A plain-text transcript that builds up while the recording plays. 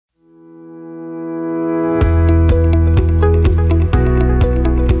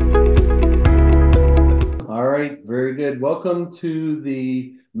welcome to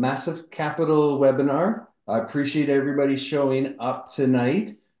the Massive Capital webinar. I appreciate everybody showing up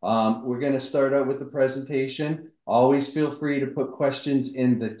tonight. We're going to start out with the presentation. Always feel free to put questions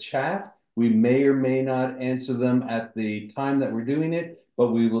in the chat. We may or may not answer them at the time that we're doing it,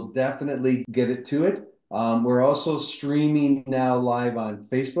 but we will definitely get it to it. We're also streaming now live on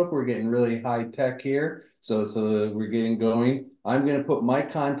Facebook. We're getting really high tech here, so we're getting going. I'm going to put my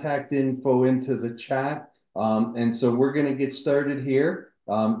contact info into the chat. And so we're going to get started here.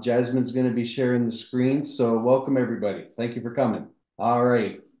 Jasmine's going to be sharing the screen. So welcome, everybody. Thank you for coming. All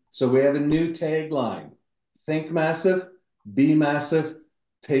right. So we have a new tagline. Think massive, be massive,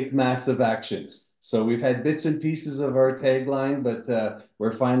 take massive actions. So we've had bits and pieces of our tagline, but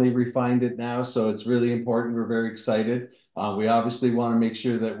we're finally refined it now. So it's really important. We're very excited. We obviously want to make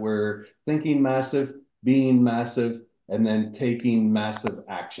sure that we're thinking massive, being massive, and then taking massive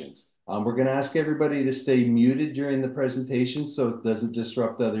actions. We're going to ask everybody to stay muted during the presentation so it doesn't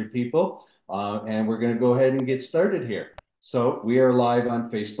disrupt other people. And we're going to go ahead and get started here. So we are live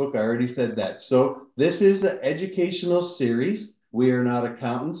on Facebook. I already said that. So this is an educational series. We are not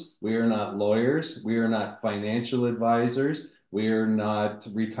accountants. We are not lawyers. We are not financial advisors. We are not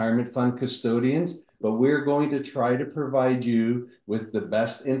retirement fund custodians. But we're going to try to provide you with the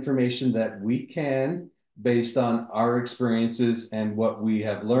best information that we can based on our experiences and what we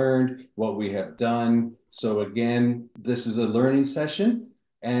have learned, what we have done. So again, this is a learning session,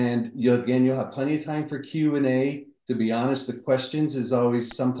 and you'll have plenty of time for Q&A. To be honest, the questions is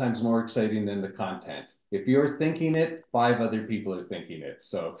always sometimes more exciting than the content. If you're thinking it, 5 other people are thinking it,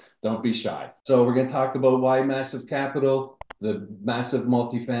 so don't be shy. So we're going to talk about why massive capital, the massive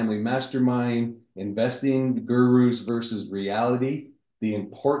multifamily mastermind, investing gurus versus reality, the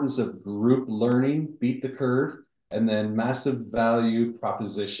importance of group learning, beat the curve, and then massive value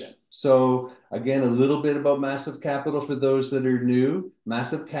proposition. So again, a little bit about Massive Capital for those that are new.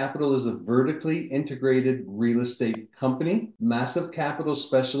 Massive Capital is a vertically integrated real estate company. Massive Capital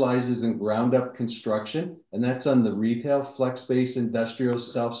specializes in ground up construction, and that's on the retail, flex space, industrial,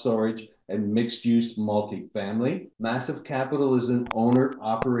 self-storage, and mixed-use multifamily. Massive Capital is an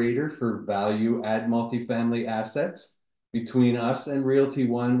owner-operator for value-add multifamily assets. Between us and Realty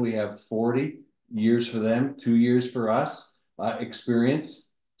One, we have 40 years for them, 2 years for us, experience.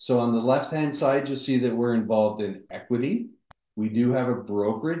 So on the left-hand side, you'll see that we're involved in equity. We do have a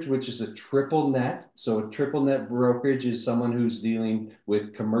brokerage, which is a triple net. So a triple net brokerage is someone who's dealing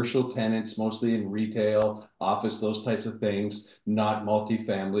with commercial tenants, mostly in retail, office, those types of things, not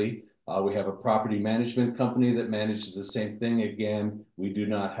multifamily. We have a property management company that manages the same thing. Again, we do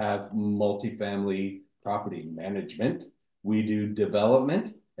not have multifamily property management. We do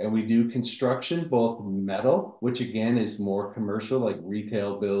development and we do construction, both metal, which again is more commercial, like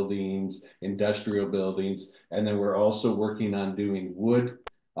retail buildings, industrial buildings. And then we're also working on doing wood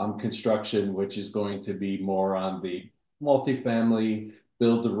construction, which is going to be more on the multifamily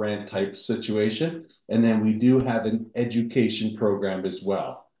build to rent type situation. And then we do have an education program as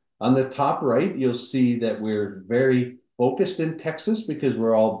well. On the top right, you'll see that we're very focused in Texas because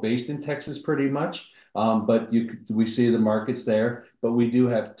we're all based in Texas pretty much. But we see the markets there, but we do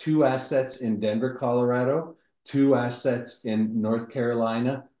have 2 assets in Denver, Colorado, 2 assets in North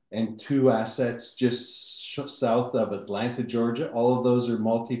Carolina, and 2 assets just south of Atlanta, Georgia. All of those are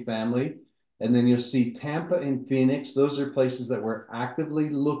multifamily. And then you'll see Tampa and Phoenix. Those are places that we're actively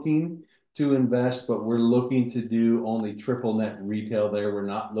looking to invest, but we're looking to do only triple net retail there. We're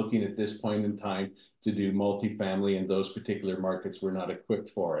not looking at this point in time to do multifamily in those particular markets. We're not equipped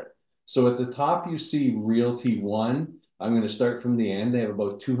for it. So at the top, you see Realty One. I'm going to start from the end. They have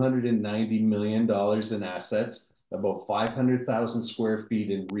about $290 million in assets, about 500,000 square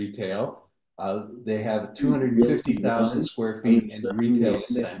feet in retail. They have 250,000 square feet in retail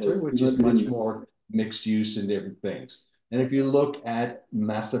center, which is much more mixed use and different things. And if you look at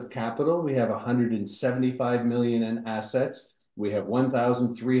Massive Capital, we have 175 million in assets. We have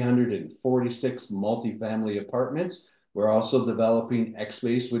 1,346 multifamily apartments. We're also developing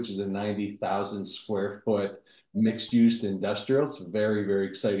X-Space, which is a 90,000 square foot mixed use industrial. It's a very, very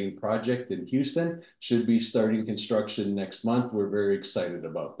exciting project in Houston. Should be starting construction next month. We're very excited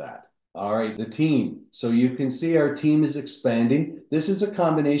about that. All right, the team. So you can see our team is expanding. This is a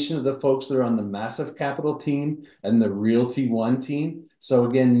combination of the folks that are on the Massive Capital team and the Realty One team. So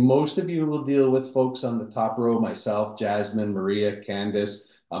again, most of you will deal with folks on the top row, myself, Jasmine, Maria, Candace.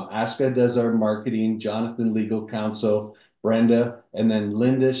 Aska does our marketing, Jonathan, legal counsel, Brenda, and then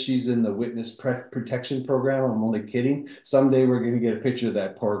Linda, she's in the witness protection program. I'm only kidding. Someday we're going to get a picture of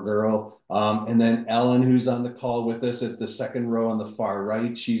that poor girl. And then Ellen, who's on the call with us at the second row on the far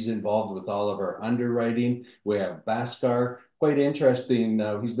right, she's involved with all of our underwriting. We have Bhaskar, quite interesting.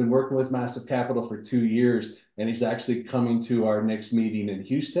 He's been working with Massive Capital for 2 years, and he's actually coming to our next meeting in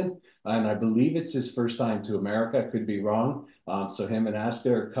Houston. And I believe it's his first time to America. I could be wrong. So him and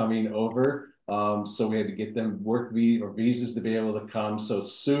Aska are coming over. So we had to get them work or visas to be able to come. So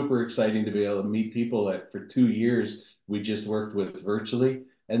super exciting to be able to meet people that for 2 years we just worked with virtually.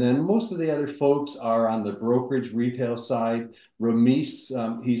 And then most of the other folks are on the brokerage retail side.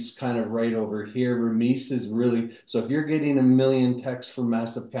 Ramesh, he's kind of right over here. Ramesh is really, so if you're getting a million texts from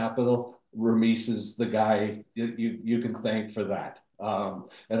Massive Capital, Ramesh is the guy you can thank for that.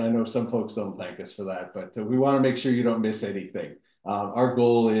 And I know some folks don't thank us for that, but we want to make sure you don't miss anything. Our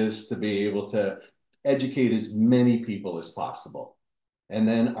goal is to be able to educate as many people as possible. And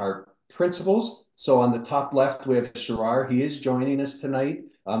then our principals. So on the top left, we have Sharar. He is joining us tonight.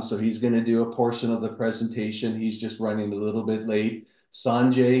 So he's going to do a portion of the presentation. He's just running a little bit late.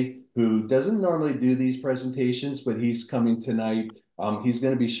 Sanjay, who doesn't normally do these presentations, but he's coming tonight. He's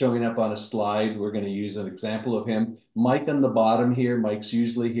going to be showing up on a slide. We're going to use an example of him. Mike on the bottom here. Mike's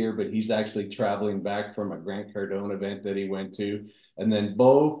usually here, but he's actually traveling back from a Grant Cardone event that he went to. And then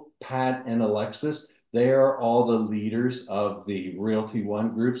Bo, Pat, and Alexis, they are all the leaders of the Realty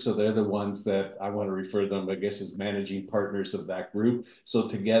One group. So they're the ones that I want to refer them, I guess, as managing partners of that group. So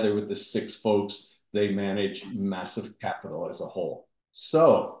together with the 6 folks, they manage Massive Capital as a whole.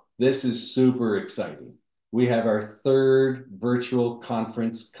 So this is super exciting. We have our 3rd virtual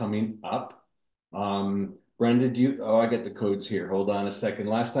conference coming up. Brenda, I got the codes here. Hold on a second.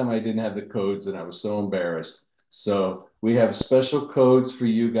 Last time I didn't have the codes and I was so embarrassed. So we have special codes for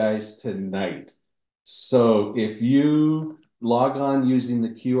you guys tonight. So if you log on using the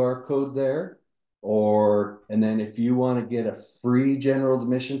QR code there, and then if you want to get a free general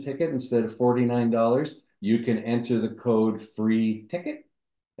admission ticket instead of $49, you can enter the code free ticket.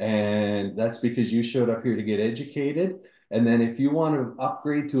 And that's because you showed up here to get educated. And then if you want to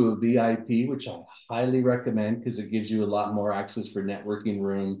upgrade to a VIP, which I highly recommend because it gives you a lot more access for networking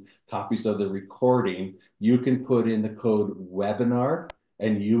room, copies of the recording, you can put in the code webinar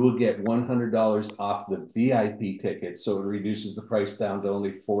and you will get $100 off the VIP ticket. So it reduces the price down to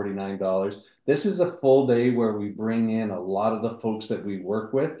only $49. This is a full day where we bring in a lot of the folks that we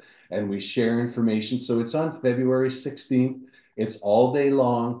work with and we share information. So it's on February 16th. It's all day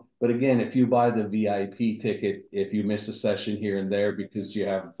long. But again, if you buy the VIP ticket, if you miss a session here and there because you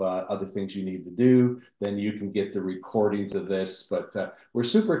have other things you need to do, then you can get the recordings of this. But we're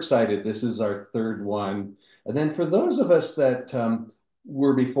super excited. This is our 3rd one. And then for those of us that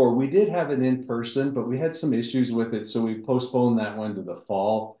were before, we did have it in person, but we had some issues with it. So we postponed that one to the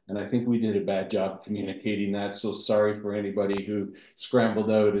fall. And I think we did a bad job communicating that. So sorry for anybody who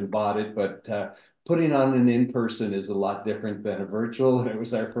scrambled out and bought it. But putting on an in-person is a lot different than a virtual. And it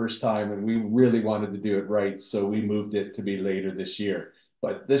was our first time and we really wanted to do it right. So we moved it to be later this year.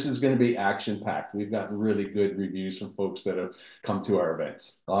 But this is going to be action-packed. We've gotten really good reviews from folks that have come to our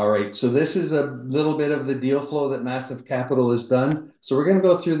events. All right, so this is a little bit of the deal flow that Massive Capital has done. So we're going to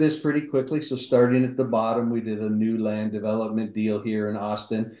go through this pretty quickly. So starting at the bottom, we did a new land development deal here in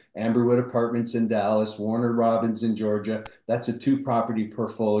Austin, Amberwood Apartments in Dallas, Warner Robins in Georgia. That's a 2-property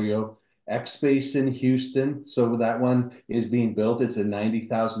portfolio. X Space in Houston. So that one is being built. It's a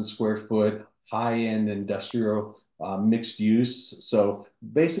 90,000 square foot high-end industrial mixed use. So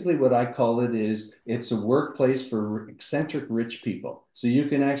basically what I call it is it's a workplace for eccentric rich people. So you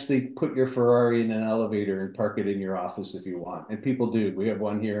can actually put your Ferrari in an elevator and park it in your office if you want. And people do. We have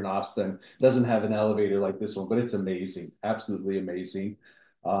one here in Austin. Doesn't have an elevator like this one, but it's amazing. Absolutely amazing.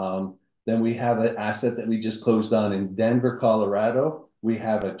 Then we have an asset that we just closed on in Denver, Colorado. We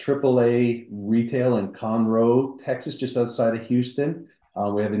have a AAA retail in Conroe, Texas, just outside of Houston.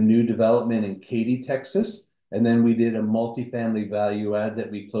 We have a new development in Katy, Texas. And then we did a multifamily value add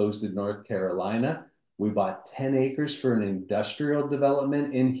that we closed in North Carolina. We bought 10 acres for an industrial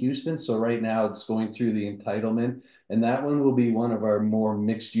development in Houston. So right now it's going through the entitlement. And that one will be one of our more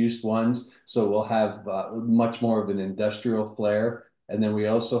mixed use ones. So we'll have much more of an industrial flair. And then we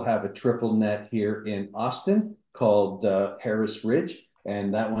also have a triple net here in Austin called Harris Ridge.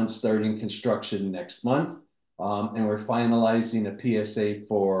 And that one's starting construction next month. And we're finalizing a PSA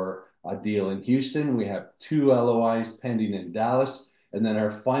for a deal in Houston. We have 2 LOIs pending in Dallas. And then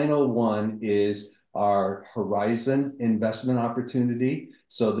our final one is our Horizon investment opportunity.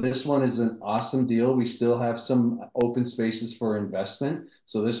 So this one is an awesome deal. We still have some open spaces for investment.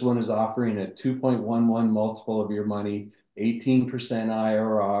 So this one is offering a 2.11 multiple of your money 18%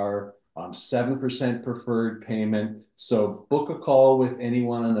 IRR, 7% preferred payment. So book a call with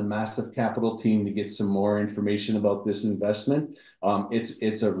anyone on the Massive Capital team to get some more information about this investment.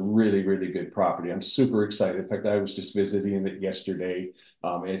 It's a really, really good property. I'm super excited. In fact, I was just visiting it yesterday.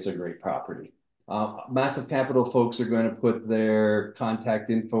 It's a great property. Massive Capital folks are going to put their contact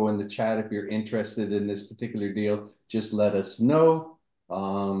info in the chat. If you're interested in this particular deal, just let us know.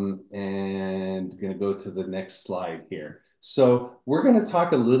 And going to go to the next slide here. So we're going to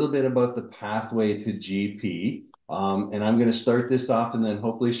talk a little bit about the pathway to GP. And I'm going to start this off, and then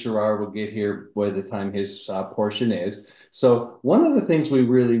hopefully Shirar will get here by the time his portion is. So one of the things we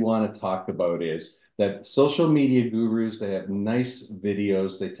really want to talk about is that social media gurus, they have nice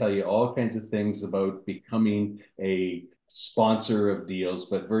videos. They tell you all kinds of things about becoming a sponsor of deals,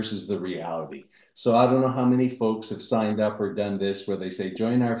 but versus the reality. So I don't know how many folks have signed up or done this where they say,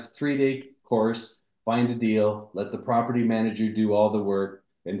 join our 3-day course, find a deal, let the property manager do all the work,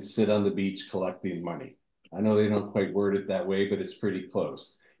 and sit on the beach collecting money. I know they don't quite word it that way, but it's pretty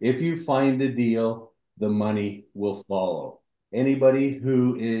close. If you find a deal, the money will follow. Anybody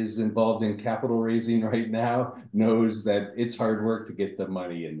who is involved in capital raising right now knows that it's hard work to get the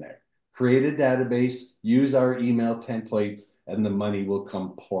money in there. Create a database, use our email templates, and the money will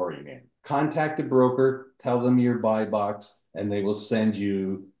come pouring in. Contact a broker, tell them your buy box, and they will send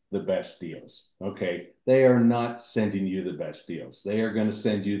you the best deals. Okay. They are not sending you the best deals. They are going to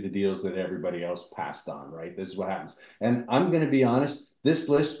send you the deals that everybody else passed on, right? This is what happens. And I'm going to be honest, this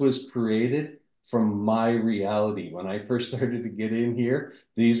list was created from my reality. When I first started to get in here,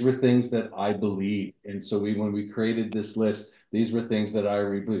 these were things that I believed. And so when we created this list, these were things that I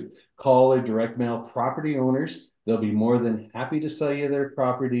believed. Call or direct mail property owners. They'll be more than happy to sell you their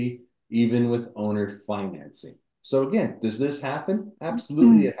property, even with owner financing. So again, does this happen?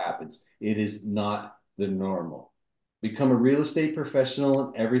 Absolutely, it happens. It is not the normal. Become a real estate professional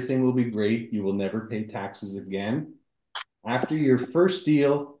and everything will be great. You will never pay taxes again. After your first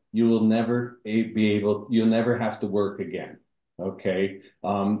deal, you will never be able, you'll never have to work again. Okay.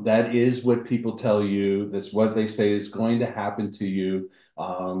 That is what people tell you. That's what they say is going to happen to you.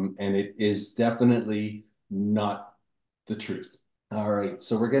 And it is definitely not the truth. All right.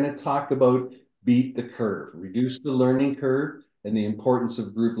 So we're going to talk about beat the curve, reduce the learning curve, and the importance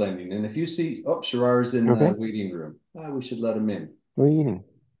of group lending. And if you see, oh, Sharar's in the Okay. waiting room. We should let him in. What are you eating?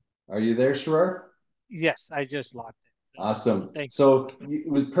 Are you there, Sharar? Yes, I just logged it. So Awesome. thank you. So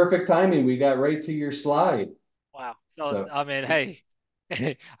it was perfect timing. We got right to your slide. Wow. So So, I mean, hey,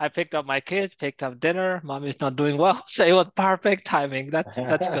 I picked up my kids, picked up dinner. Mom is not doing well, so it was perfect timing. That's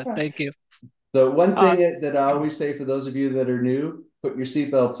good. Thank you. so one Uh, thing that I always say for those of you that are new, put your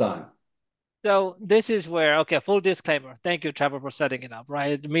seatbelts on. so this is where, okay, full disclaimer. Thank you, Trevor, for setting it up,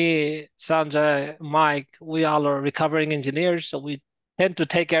 right? Me, Sanjay, Mike, we all are recovering engineers, so we tend to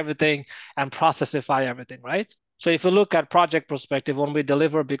take everything and processify everything, right? So if you look at project perspective, when we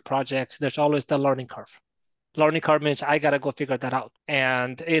deliver big projects, there's always the learning curve. Learning curve means I gotta go figure that out.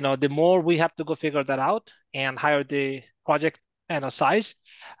 And the more we have to go figure that out and higher the project and a size,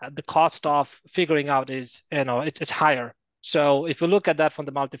 the cost of figuring out is it's higher. So if you look at that from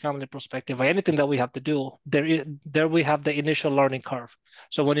the multifamily perspective, or anything that we have to do, there we have the initial learning curve.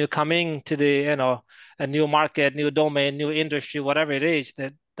 So when you're coming to the a new market, new domain, new industry, whatever it is,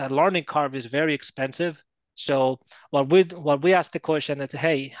 that learning curve is very expensive. So what we ask the question is,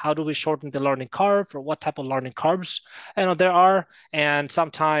 hey, how do we shorten the learning curve, or what type of learning curves there are, and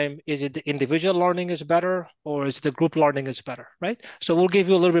sometimes is it the individual learning is better, or is the group learning is better, right? So we'll give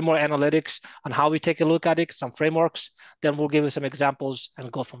you a little bit more analytics on how we take a look at it, some frameworks, then we'll give you some examples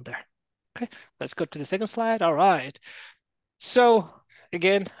and go from there. Okay, let's go to the second slide. All right. So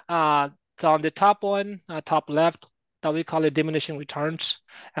again, so on the top one, top left, that we call it diminishing returns.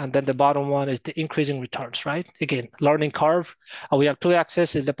 And then the bottom one is the increasing returns, right? Again, learning curve. We have two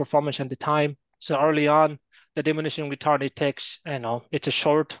axes, is the performance and the time. So early on, the diminishing return, it takes, it's a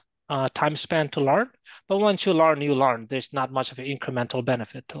short time span to learn. But once you learn, you learn. There's not much of an incremental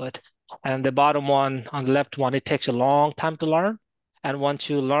benefit to it. And the bottom one, on the left one, it takes a long time to learn. And once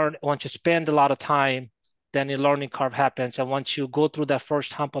you spend a lot of time, then your learning curve happens. And once you go through that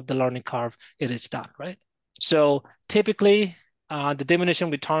first hump of the learning curve, it is done, right? So typically, the diminishing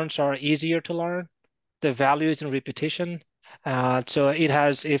returns are easier to learn. The value is in repetition. So it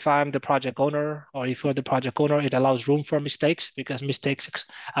has, if I'm the project owner or if you're the project owner, it allows room for mistakes because mistakes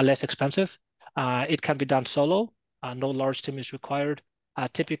are less expensive. It can be done solo. No large team is required.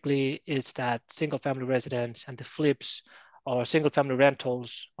 Typically, it's that single family residence and the flips or single family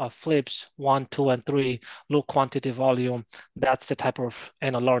rentals of flips 1, 2, and 3, low quantity volume. That's the type of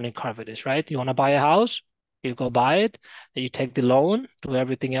learning curve it is, right? You want to buy a house? You go buy it, you take the loan, do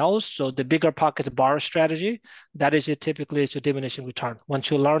everything else. So the bigger pockets borrow strategy, that is it typically is a diminishing return.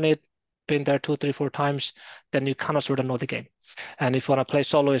 Once you learn it, been there two, three, four times, then you kind of sort of know the game. And if you want to play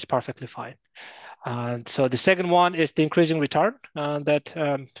solo, it's perfectly fine. So the second one is the increasing return that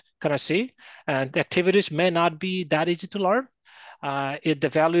kind of see. And activities may not be that easy to learn. The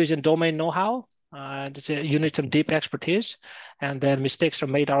value is in domain know-how. You need some deep expertise, and then mistakes are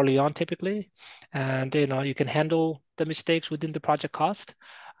made early on typically, and you can handle the mistakes within the project cost.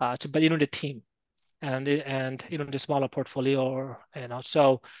 But the team and the smaller portfolio, or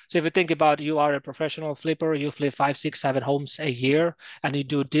so if you think about, you are a professional flipper, you flip 5, 6, 7 homes a year, and you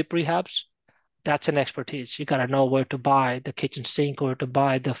do deep rehabs. That's an expertise. You got to know where to buy the kitchen sink, where to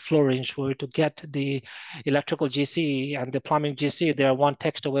buy the floorings, where to get the electrical GC and the plumbing GC. They're one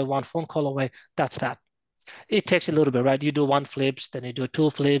text away, one phone call away. That's that. It takes a little bit, right? You do one flips, then you do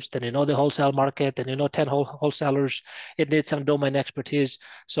two flips, then you know the wholesale market, then you know 10 wholesalers. It needs some domain expertise.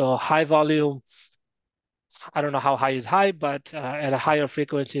 So high volume, I don't know how high is high, but at a higher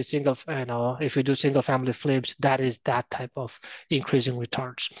frequency, if you do single family flips, that is that type of increasing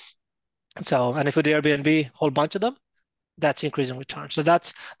returns. So, and if you do Airbnb, whole bunch of them, that's increasing return. So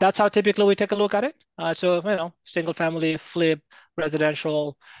that's how typically we take a look at it. So single family, flip,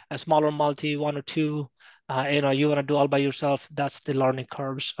 residential, a smaller multi, one or two. You want to do all by yourself. That's the learning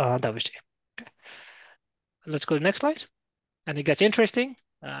curves that we see. Okay. Let's go to the next slide. And it gets interesting.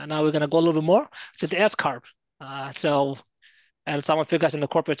 Now we're going to go a little bit more. It's the S curve. And some of you guys in the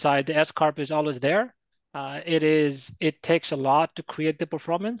corporate side, the S curve is always there. It takes a lot to create the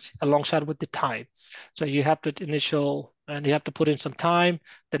performance alongside with the time. So you have to and you have to put in some time,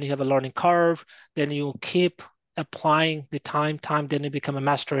 then you have a learning curve, then you keep applying the time, then you become a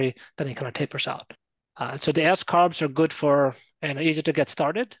mastery, then it kind of tapers out. So the S curves are good for and easy to get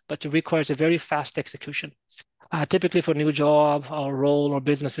started, but it requires a very fast execution. Typically for new job or role or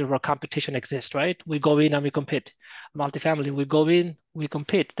businesses where competition exists, right? We go in and we compete. Multifamily, we go in, we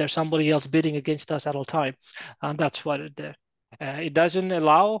compete. There's somebody else bidding against us at all time. And that's what it doesn't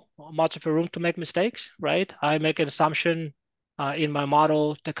allow much of a room to make mistakes, right? I make an assumption in my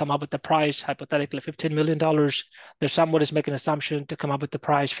model to come up with the price, hypothetically $15 million. There's somebody's making an assumption to come up with the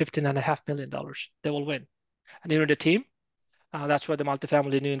price, $15.5 million. They will win. And the team, that's where the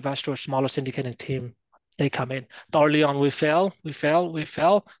multifamily new investor, smaller syndicating team, they come in. Early on, we fail,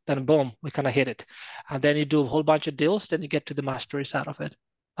 then boom, we kind of hit it. And then you do a whole bunch of deals, then you get to the mastery side of it.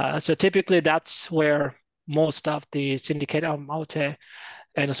 So typically that's where most of the syndicate, I would say,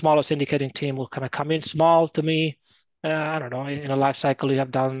 and a smaller syndicating team will kind of come in. Small to me, I don't know, in a life cycle, you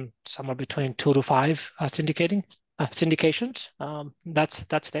have done somewhere between 2 to 5 syndications.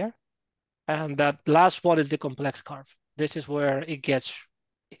 That's there. And that last one is the complex curve. This is where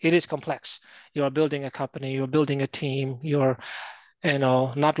it is complex. You're building a company, you're building a team, you're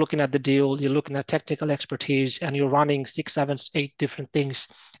not looking at the deal, you're looking at technical expertise, and you're running 6, 7, 8 different things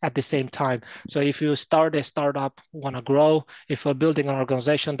at the same time. So if you start a startup, want to grow, if you're building an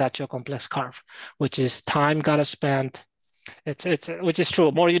organization, that's your complex curve, which is time gotta spend. It's which is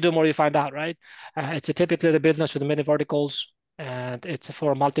true. More you do, more you find out, right? It's typically the business with many verticals, and it's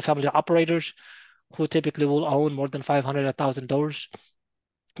for multifamily operators who typically will own more than 500, 1,000 doors.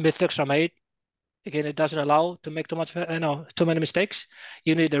 Mistakes are made. Again, it doesn't allow to make too many mistakes.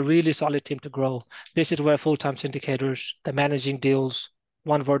 You need a really solid team to grow. This is where full-time syndicators, the managing deals,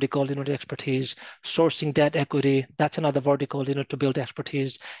 one vertical, the expertise, sourcing debt equity, that's another vertical, to build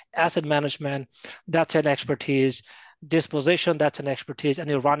expertise, asset management, that's an expertise, disposition, that's an expertise, and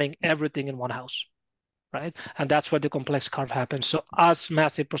you're running everything in one house, right? And that's where the complex curve happens. So us,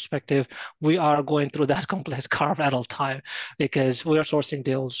 massive perspective, we are going through that complex curve at all time because we are sourcing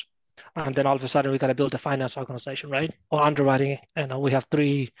deals. And then all of a sudden we got to build a finance organization, right? Or underwriting. And we have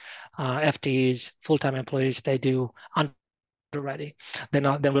 3 FTEs, full-time employees. They do underwriting. Then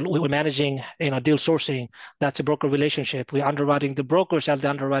we're managing, deal sourcing. That's a broker relationship. We're underwriting the brokers as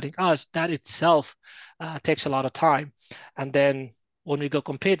they're underwriting us. That itself takes a lot of time. And then when we go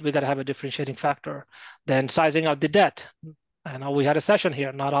compete, we got to have a differentiating factor. Then sizing out the debt. I know we had a session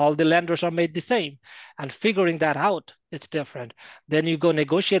here. Not all the lenders are made the same, and figuring that out, it's different. Then you go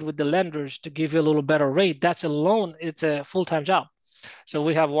negotiate with the lenders to give you a little better rate. That's alone, it's a full-time job. So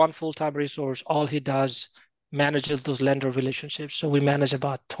we have one full-time resource. All he does manages those lender relationships. So we manage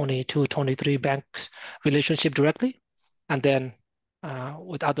about 22, 23 banks relationship directly, and then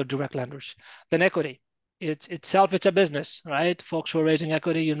with other direct lenders. Then equity. It's itself, it's a business, right? Folks who are raising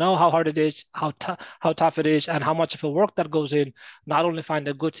equity, you know how hard it is, how tough it is, and how much of a work that goes in. Not only find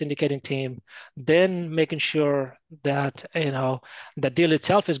a good syndicating team, then making sure that the deal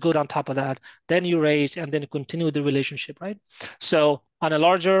itself is good on top of that. Then you raise and then continue the relationship, right? So on a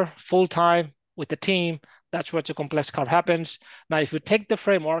larger full time with the team, that's where the complex curve happens. Now, if you take the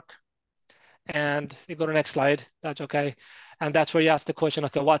framework and you go to the next slide, that's okay. And that's where you ask the question,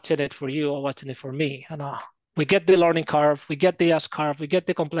 okay, what's in it for you or what's in it for me? And we get the learning curve, we get the S curve, we get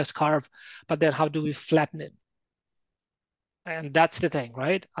the complex curve, but then how do we flatten it? And that's the thing,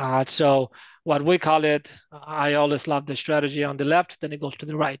 right? So what we call it, I always love the strategy on the left, then it goes to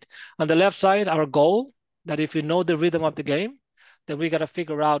the right. On the left side, our goal that if you know the rhythm of the game, then we got to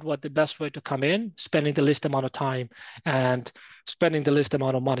figure out what the best way to come in, spending the least amount of time and spending the least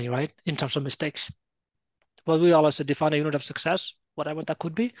amount of money, right? In terms of mistakes. Well, we always define a unit of success, whatever that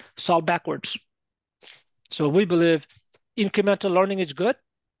could be, solve backwards. So we believe incremental learning is good.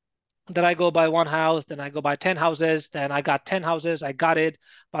 Then I go buy one house, then I go buy 10 houses, then I got 10 houses, I got it,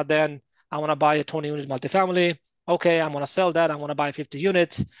 but then I want to buy a 20 unit multifamily. Okay, I'm going to sell that. I want to buy 50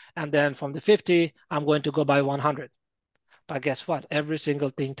 units. And then from the 50, I'm going to go buy 100. But guess what? Every single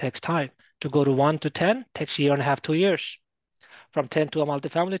thing takes time. To go to 1 to 10 takes a year and a half, 2 years. From 10 to a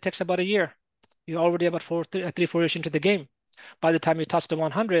multifamily takes about a year. You're already about 4 years into the game. By the time you touch the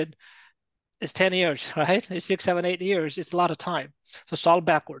 100, it's 10 years, right? It's 6, 7, 8 years. It's a lot of time. So solve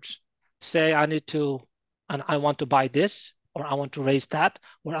backwards. Say I need to, and I want to buy this, or I want to raise that,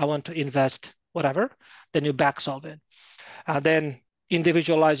 or I want to invest whatever. Then you back solve it. And then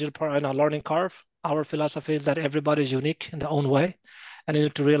individualize your learning curve. Our philosophy is that everybody is unique in their own way, and you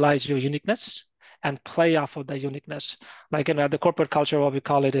need to realize your uniqueness and play off of the uniqueness. Like in the corporate culture, what we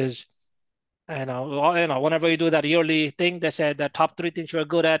call it is whenever you do that yearly thing, they say the top three things you're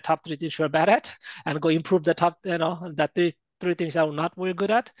good at, top three things you're bad at, and go improve the top, that three things that we're not very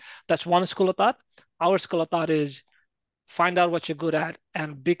good at. That's one school of thought. Our school of thought is find out what you're good at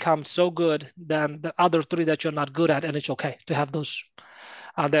and become so good than the other three that you're not good at, and it's okay to have those.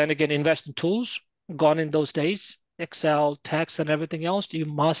 And then again, invest in tools. Gone in those days. Excel, text, and everything else. You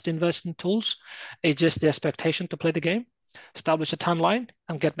must invest in tools. It's just the expectation to play the game. Establish a timeline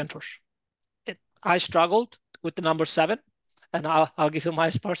and get mentors. I struggled with the number 7, and I'll give you my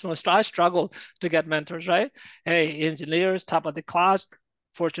personal story. I struggled to get mentors, right? Hey, engineers, top of the class,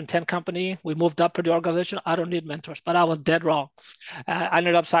 Fortune 10 company. We moved up to the organization. I don't need mentors, but I was dead wrong. I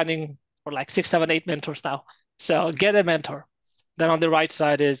ended up signing for like 6, 7, 8 mentors now. So get a mentor. Then on the right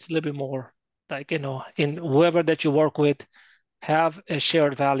side is a little bit more like, in whoever that you work with, have a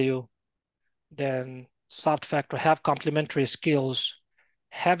shared value, then soft factor, have complementary skills,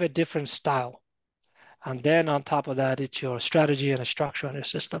 have a different style. And then on top of that, it's your strategy and a structure and a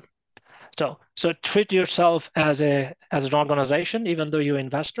system. So treat yourself as an organization, even though you're an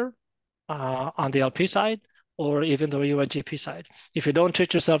investor on the LP side, or even though you're a GP side. If you don't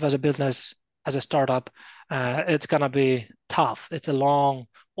treat yourself as a business, as a startup, it's gonna be tough. It's a long,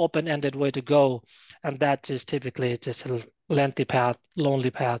 open-ended way to go, and that is typically just a lengthy path,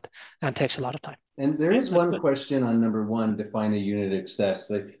 lonely path, and takes a lot of time. And there Okay, is one question on number one, define a unit of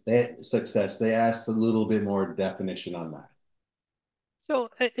success. They asked a little bit more definition on that. so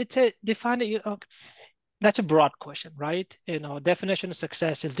it's a define it. That's a broad question, right? Definition of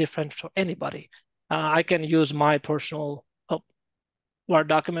success is different for anybody. I can use my personal Word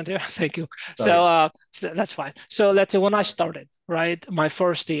document here. Thank you. Sorry. So that's fine. So let's say when I started, right, my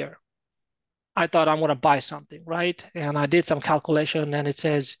first year, I thought I'm going to buy something, right? And I did some calculation, and it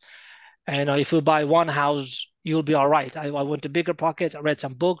says, if you buy one house, you'll be all right. I went to bigger pockets. I read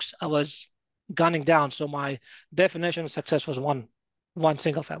some books. I was gunning down. So my definition of success was one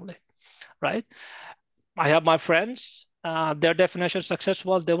single family, right? I have my friends, their definition of success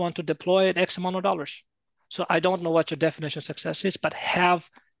was they want to deploy X amount of dollars. So I don't know what your definition of success is, but have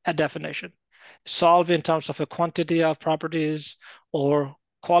a definition. Solve in terms of a quantity of properties or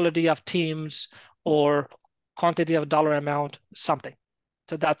quality of teams or quantity of dollar amount, something.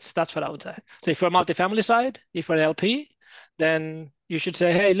 So that's what I would say. So if you're a multifamily side, if you're an LP, then you should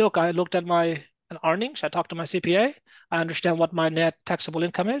say, hey, look, I looked at my earnings. I talked to my CPA. I understand what my net taxable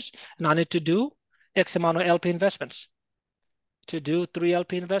income is, and I need to do X amount of LP investments. To do 3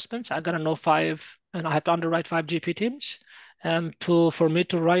 LP investments, I gotta know 5, and I have to underwrite 5 GP teams. And for me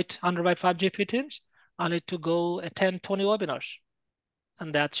to underwrite 5 GP teams, I need to go attend 20 webinars.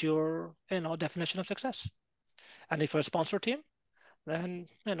 And that's your definition of success. And if you're a sponsor team, then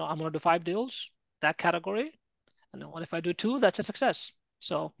I'm gonna do 5 deals, that category. And then what if I do 2? That's a success.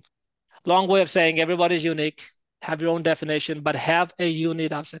 So long way of saying everybody's unique, have your own definition, but have a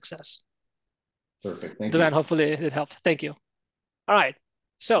unit of success. Perfect. Thank Duran, you. hopefully it helped. Thank you. All right.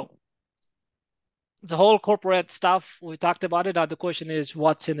 So the whole corporate stuff, we talked about it. Now the question is,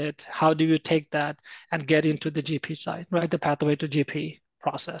 what's in it? How do you take that and get into the GP side, right? The pathway to GP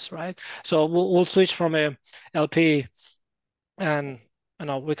process, right? So we'll switch from a LP and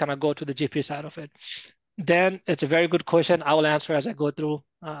we kind of go to the GP side of it. Then it's a very good question. I will answer as I go through.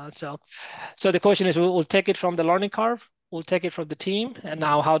 So the question is, we'll take it from the learning curve, we'll take it from the team, and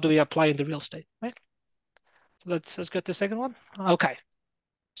now how do we apply in the real estate, right? So let's get the second one. Okay.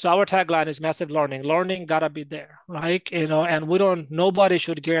 So our tagline is massive learning. Learning gotta be there, right? And nobody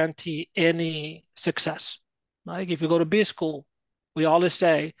should guarantee any success. Like if you go to B school, we always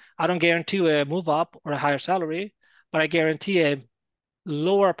say, I don't guarantee you a move up or a higher salary, but I guarantee a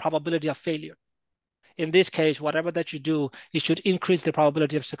lower probability of failure. In this case, whatever that you do, it should increase the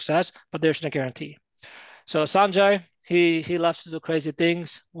probability of success, but there's no guarantee. So Sanjay, he loves to do crazy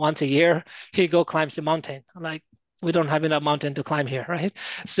things. Once a year, he go climbs the mountain. I'm like, we don't have enough mountain to climb here, right?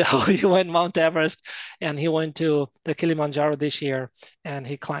 So he went Mount Everest and he went to the Kilimanjaro this year and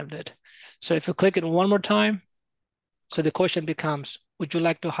he climbed it. So if you click it one more time, so the question becomes, would you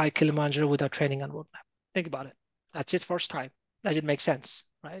like to hike Kilimanjaro without training and roadmap? Think about it. That's his first time. Does it make sense,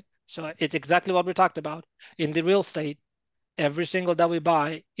 right? So it's exactly what we talked about. In the real estate, every single that we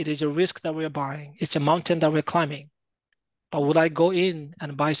buy, it is a risk that we're buying. It's a mountain that we're climbing. But would I go in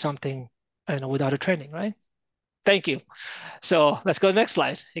and buy something without a training, right? Thank you. So let's go to the next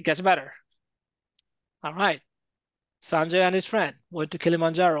slide. It gets better. All right. Sanjay and his friend went to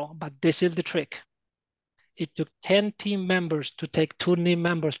Kilimanjaro, but this is the trick. It took 10 team members to take two team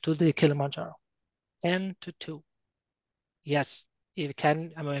members to the Kilimanjaro. 10 to 2. Yes, he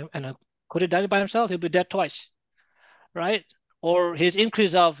can, could he die by himself? He'll be dead twice, right? Or his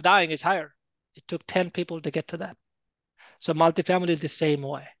increase of dying is higher. It took 10 people to get to that. So multifamily is the same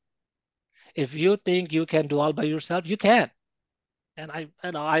way. If you think you can do all by yourself, you can. And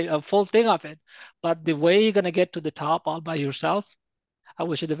I a full thing of it. But the way you're gonna get to the top all by yourself, I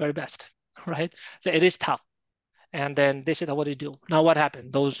wish you the very best, right? So it is tough. And then this is what you do. Now what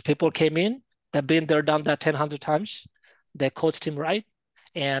happened? Those people came in, they've been there, done that 10, 100 times. They coached him right.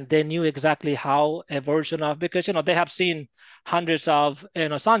 And they knew exactly how a version of, because, they have seen hundreds of,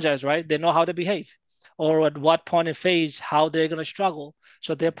 Sanjays, right? They know how to behave or at what point in phase, how they're going to struggle.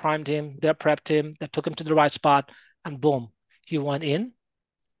 So they primed him, they prepped him, they took him to the right spot and boom, he went in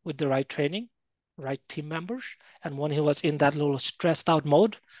with the right training, right team members. And when he was in that little stressed out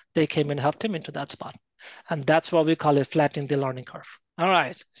mode, they came and helped him into that spot. And that's what we call it, flattening the learning curve. All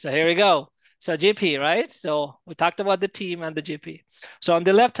right, so here we go. So GP, right? So we talked about the team and the GP. So on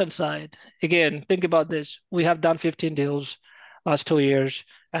the left-hand side, again, think about this. We have done 15 deals last 2 years,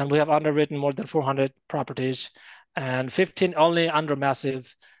 and we have underwritten more than 400 properties, and 15 only under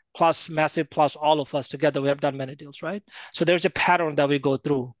massive plus all of us together. We have done many deals, right? So there's a pattern that we go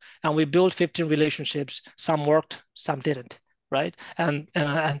through, and we build 15 relationships. Some worked, some didn't, right? And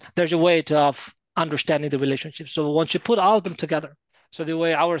there's a way of understanding the relationship. So once you put all of them together, so the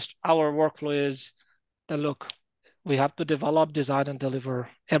way our workflow is that look, we have to develop, design, and deliver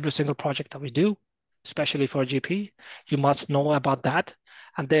every single project that we do, especially for a GP. You must know about that.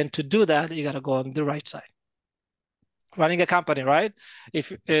 And then to do that, you got to go on the right side. Running a company, right?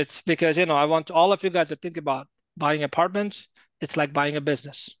 If it's because, I want all of you guys to think about buying apartments, it's like buying a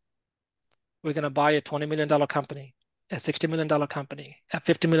business. We're going to buy a $20 million company, a $60 million company, a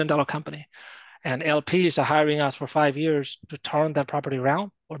 $50 million company. And LPs are hiring us for 5 years to turn that property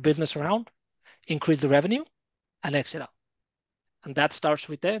around or business around, increase the revenue, and exit out. And that starts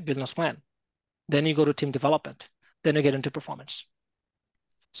with the business plan. Then you go to team development. Then you get into performance.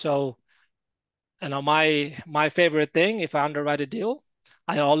 So, my favorite thing, if I underwrite a deal,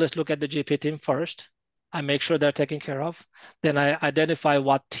 I always look at the GP team first. I make sure they're taken care of. Then I identify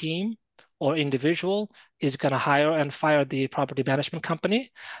what team or individual is going to hire and fire the property management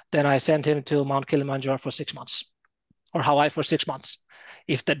company. Then I send him to Mount Kilimanjaro for 6 months or Hawaii for 6 months.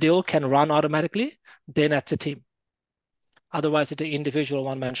 If the deal can run automatically, then that's a team. Otherwise, it's an individual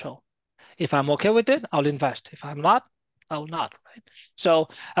one-man show. If I'm okay with it, I'll invest. If I'm not, I will not, right? So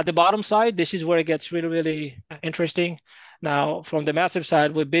at the bottom side, this is where it gets really, really interesting. Now, from the massive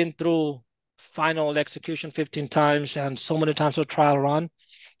side, we've been through final execution 15 times and so many times of trial run.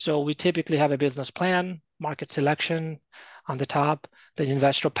 So we typically have a business plan, market selection on the top, the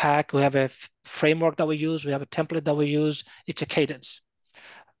investor pack. We have a framework that we use. We have a template that we use. It's a cadence.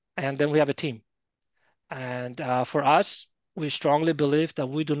 And then we have a team. And for us, we strongly believe that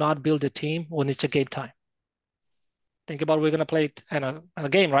we do not build a team when it's a game time. Think about we're going to play a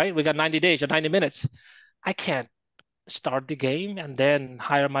game, right? We got 90 days or 90 minutes. I can't start the game, and then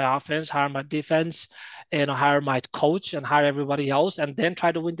hire my offense, hire my defense, and hire my coach and hire everybody else, and then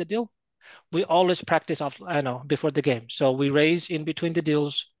try to win the deal. We always practice off, before the game. So we raise in between the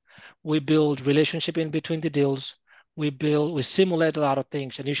deals, we build relationship in between the deals, we simulate a lot of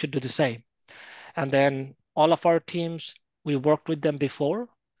things, and you should do the same. And then all of our teams, we worked with them before.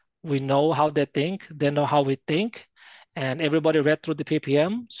 We know how they think, they know how we think, and everybody read through the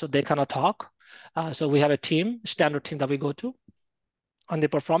PPM, so they kind of talk. So we have a team, standard team that we go to on the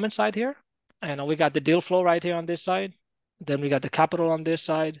performance side here. And we got the deal flow right here on this side. Then we got the capital on this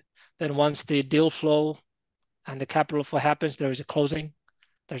side. Then once the deal flow and the capital flow happens, there is a closing.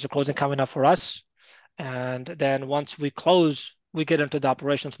 There's a closing coming up for us. And then once we close, we get into the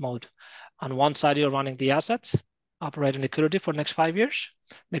operations mode. On one side, you're running the assets, operating liquidity for the next 5 years,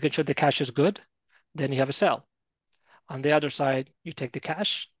 making sure the cash is good. Then you have a sell. On the other side, you take the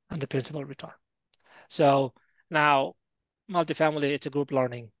cash and the principal return. So now, multifamily, it's a group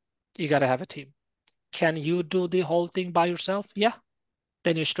learning. You got to have a team. Can you do the whole thing by yourself? Yeah.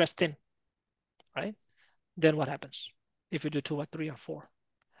 Then you're stressed thin, right? Then what happens? If you do two or three or four,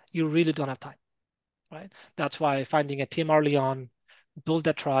 you really don't have time, right? That's why finding a team early on, build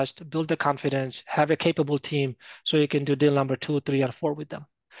the trust, build the confidence, have a capable team so you can do deal number two, three, and four with them.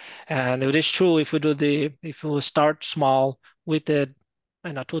 And it is true if you start small with the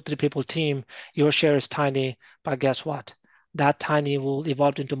two, three people team, your share is tiny, but guess what? That tiny will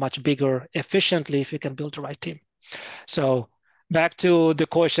evolve into much bigger efficiently if you can build the right team. So back to the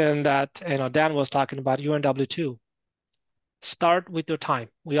question that Dan was talking about, you're in W2. Start with your time.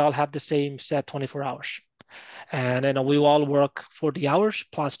 We all have the same set 24 hours. And we all work 40 hours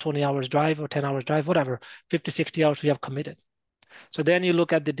plus 20 hours drive or 10 hours drive, whatever, 50, 60 hours we have committed. So then you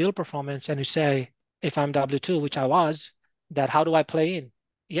look at the deal performance and you say, if I'm W2, which I was, that how do I play in?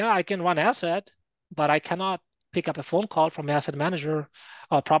 Yeah, I can run asset, but I cannot pick up a phone call from asset manager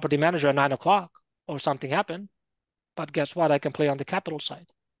or property manager at 9 o'clock or something happened. But guess what? I can play on the capital side.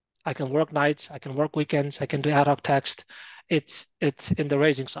 I can work nights, I can work weekends, I can do ad hoc text. It's in the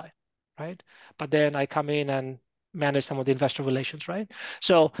raising side, right? But then I come in and manage some of the investor relations, right?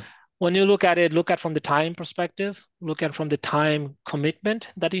 So when you look at it, look at from the time perspective, look at from the time commitment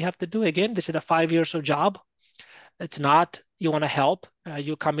that you have to do. Again, this is a 5 years of job. It's not you want to help.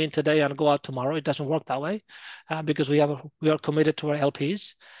 You come in today and go out tomorrow. It doesn't work that way because we are committed to our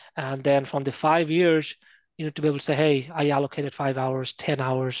LPs. And then from the 5 years, you need to be able to say, hey, I allocated 5 hours, 10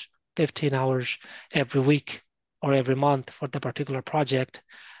 hours, 15 hours every week or every month for the particular project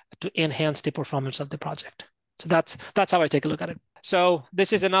to enhance the performance of the project. So that's how I take a look at it. So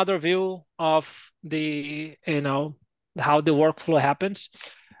this is another view of the, how the workflow happens.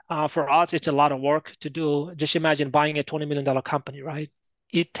 For us, it's a lot of work to do. Just imagine buying a $20 million company, right?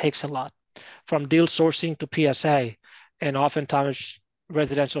 It takes a lot from deal sourcing to PSA. And oftentimes,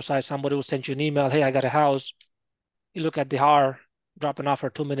 residential side, somebody will send you an email, hey, I got a house. You look at the R, drop an offer,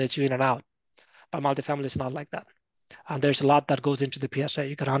 2 minutes, you're in and out. But multifamily is not like that. And there's a lot that goes into the PSA.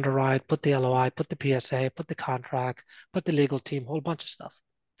 You can underwrite, put the LOI, put the PSA, put the contract, put the legal team, whole bunch of stuff.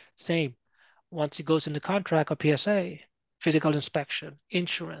 Same. Once it goes into contract or PSA, physical inspection,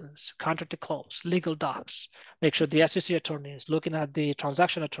 insurance, contract to close, legal docs, make sure the SEC attorney is looking at the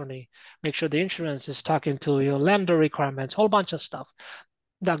transaction attorney, make sure the insurance is talking to your lender requirements, whole bunch of stuff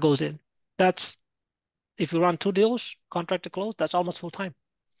that goes in. That's if you run two deals, contract to close, that's almost full time.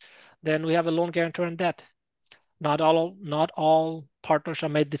 Then we have a loan guarantor and debt. Not all partners are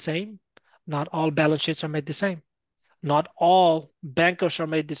made the same. Not all balance sheets are made the same. Not all bankers are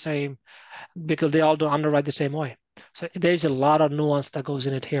made the same because they all don't underwrite the same way. So there's a lot of nuance that goes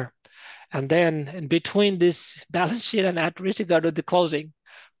in it here. And then in between this balance sheet and at risk regard to the closing,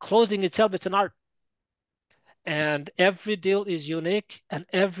 closing itself, it's an art. And every deal is unique, and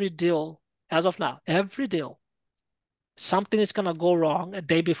every deal, as of now, every deal, something is gonna go wrong a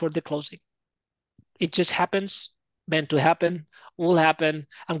day before the closing. It just happens, meant to happen, will happen,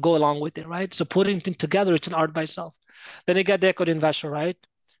 and go along with it, right? So putting things together, it's an art by itself. Then you get the equity investor, right?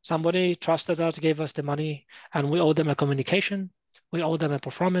 Somebody trusted us, gave us the money, and we owe them a communication, we owe them a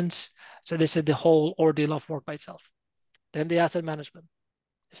performance. So this is the whole ordeal of work by itself. Then the asset management.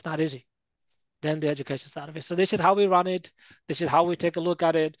 It's not easy. Then the education side of it. So this is how we run it. This is how we take a look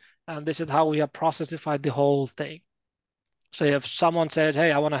at it. And this is how we have processified the whole thing. So if someone says,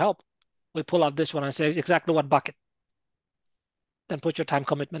 hey, I want to help, we pull out this one and say exactly what bucket. Then put your time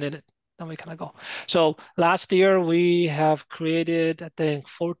commitment in it. Then we kind of go. So last year we have created, I think,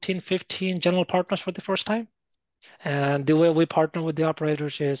 14, 15 general partners for the first time. And the way we partner with the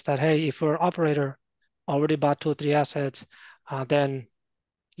operators is that, hey, if your operator already bought two or three assets, then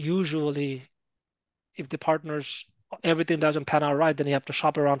usually if the partners everything doesn't pan out right, then you have to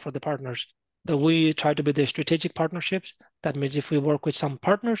shop around for the partners. So we try to be the strategic partnerships. That means if we work with some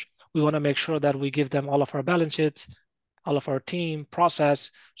partners, we want to make sure that we give them all of our balance sheets, all of our team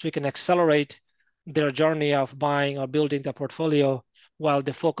process, so we can accelerate their journey of buying or building the portfolio while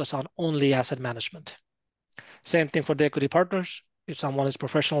they focus on only asset management. Same thing for the equity partners. If someone is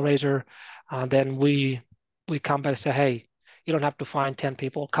professional raiser, then we come back and say, hey, you don't have to find 10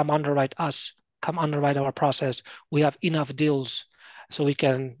 people. Come underwrite us. Come underwrite our process. We have enough deals so we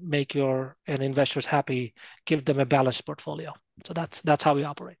can make your and investors happy, give them a balanced portfolio. So that's how we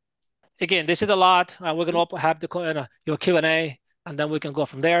operate. Again, this is a lot. We're going to have your Q&A, and then we can go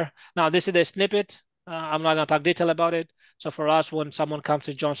from there. Now, this is a snippet. I'm not going to talk detail about it. So for us, when someone comes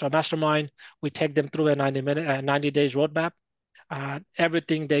to join our mastermind, we take them through a 90 days roadmap.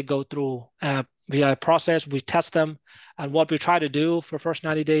 Everything they go through via a process, we test them. And what we try to do for first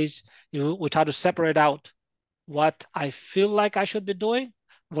 90 days, we try to separate out what I feel like I should be doing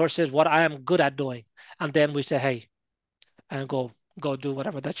versus what I am good at doing. And then we say, hey, and go do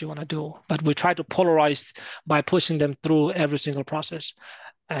whatever that you want to do. But we try to polarize by pushing them through every single process.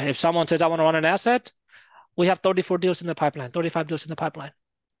 If someone says, I want to run an asset, we have 34 deals in the pipeline, 35 deals in the pipeline.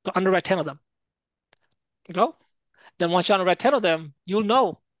 Go underwrite 10 of them. Go. Then once you underwrite 10 of them, you'll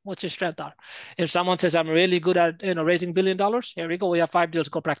know what your strengths are. If someone says, I'm really good at raising $1 billion, here we go. We have 5 deals,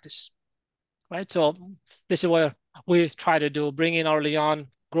 go practice. Right. So this is where we try to do, bring in early on,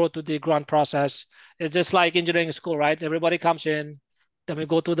 grow to the grant process. It's just like engineering school, right? Everybody comes in, then we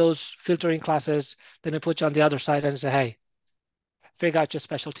go through those filtering classes, then we put you on the other side and say, hey, figure out your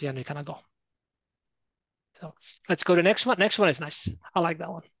specialty, and we kind of go. So let's go to the next one. Next one is nice. I like that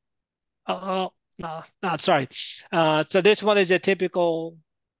one. Oh, no, sorry. So this one is a typical,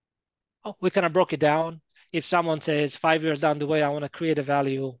 we kind of broke it down. If someone says 5 years down the way, I want to create a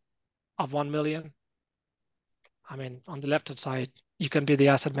value of 1 million. I mean, on the left-hand side, you can be the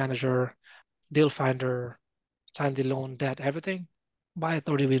asset manager, deal finder, sign the loan, debt, everything. Buy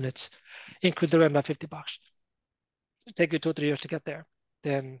 30 units, increase the rent by $50. Take you 2, 3 years to get there.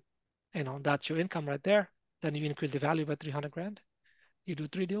 Then, that's your income right there. Then you increase the value by 300 grand. You do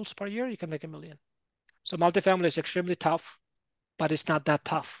 3 deals per year, you can make $1 million. So multifamily is extremely tough, but it's not that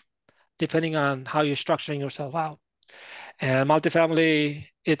tough, depending on how you're structuring yourself out. And multifamily,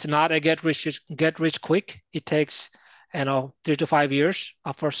 it's not a get rich quick. It takes 3 to 5 years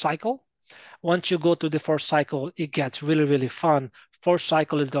of first cycle. Once you go through the first cycle, it gets really, really fun. First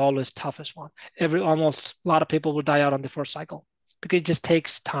cycle is the always toughest one. Almost a lot of people will die out on the first cycle because it just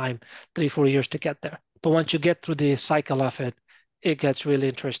takes time, 3, 4 years to get there. But once you get through the cycle of it, it gets really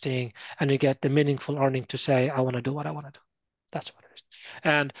interesting, and you get the meaningful earning to say, I want to do what I want to do. That's what it is.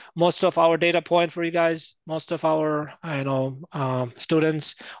 And most of our data point for you guys, most of our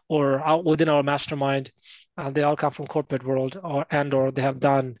students or out within our mastermind, they all come from corporate world or they have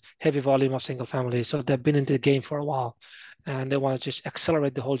done heavy volume of single family. So they've been in the game for a while and they want to just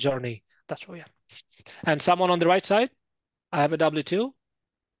accelerate the whole journey. That's where we are. And someone on the right side, I have a W-2.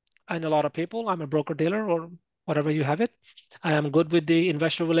 I know a lot of people. I'm a broker dealer or whatever you have it. I am good with the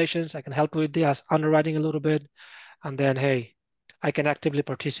investor relations. I can help with the underwriting a little bit. And then, hey, I can actively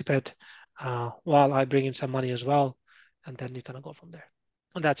participate while I bring in some money as well. And then you kind of go from there.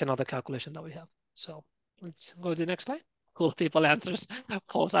 And that's another calculation that we have. So let's go to the next slide. Cool people answers.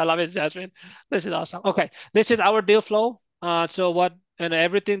 Cool. I love it, Jasmine. This is awesome. Okay, this is our deal flow. And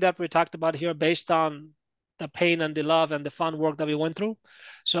everything that we talked about here based on the pain and the love and the fun work that we went through.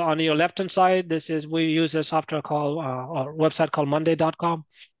 So on your left-hand side, we use a software called, or website called monday.com.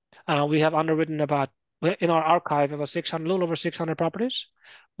 We have underwritten in our archive, about 600, a little over 600 properties.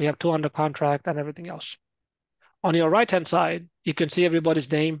 We have 200 contract and everything else. On your right-hand side, you can see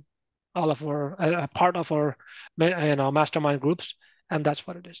everybody's name, all of our part of our mastermind groups, and that's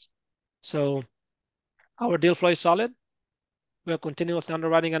what it is. So our deal flow is solid. We are continuously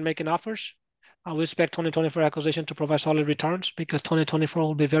underwriting and making offers. We expect 2024 acquisition to provide solid returns because 2024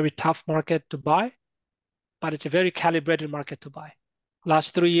 will be a very tough market to buy, but it's a very calibrated market to buy.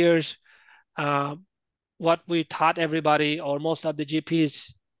 Last 3 years, what we taught everybody or most of the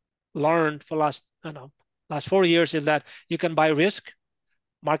GPs learned for last 4 years is that you can buy risk,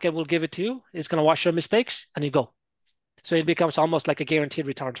 market will give it to you, it's going to wash your mistakes, and you go. So it becomes almost like a guaranteed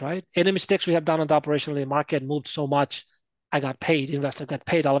returns, right? Any mistakes we have done on the operationally, market moved so much, I got paid, investor got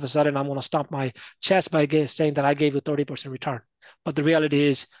paid. All of a sudden, I'm going to stomp my chest by saying that I gave you 30% return. But the reality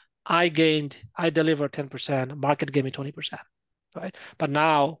is, I delivered 10%, market gave me 20%, right? But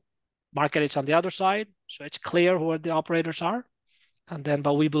now, market is on the other side, so it's clear where the operators are.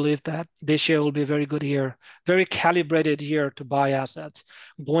 But we believe that this year will be a very good year, very calibrated year to buy assets.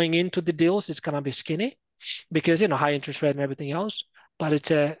 Going into the deals, it's going to be skinny. because high interest rate and everything else. But it's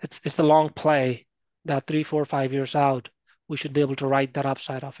the long play that 3, 4, 5 years out, we should be able to ride that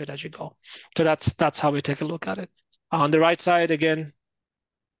upside of it as you go. So that's how we take a look at it. On the right side, again,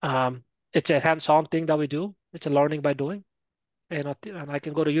 um, it's a hands-on thing that we do. It's a learning by doing. And I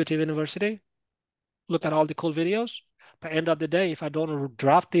can go to YouTube University, look at all the cool videos. But end of the day, if I don't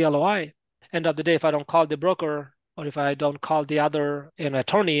draft the LOI, end of the day, if I don't call the broker or if I don't call the other an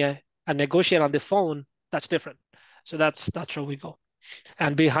attorney and negotiate on the phone, that's different. So that's where we go.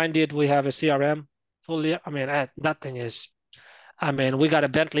 And behind it, we have a CRM. Fully, I mean, that thing is, I mean, we got a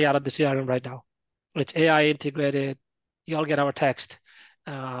Bentley out of the CRM right now. It's AI integrated. You all get our text,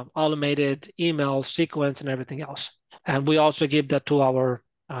 automated email sequence, and everything else. And we also give that to our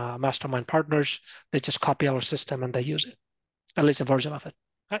mastermind partners. They just copy our system and they use it, at least a version of it.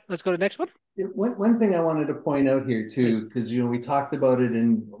 All right, let's go to the next one, One thing I wanted to point out here too, please. because we talked about it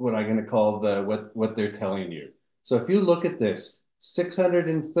in what I'm going to call what they're telling you. So if you look at this,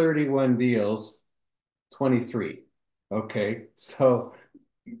 631 deals, 23. Okay, so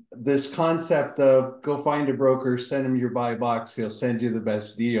this concept of go find a broker, send him your buy box, he'll send you the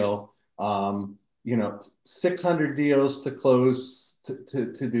best deal. 600 deals to close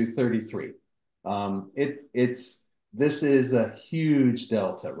to do 33. It's this is a huge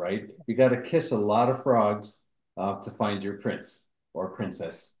delta, right? You got to kiss a lot of frogs to find your prince or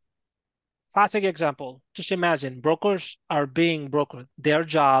princess. Classic example. Just imagine brokers are being brokered. Their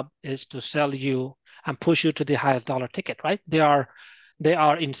job is to sell you and push you to the highest dollar ticket, right? They are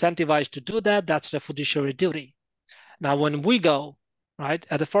incentivized to do that. That's a fiduciary duty. Now, when we go, right,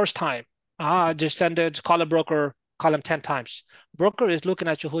 at the first time, just send it, call a broker, call them 10 times. Broker is looking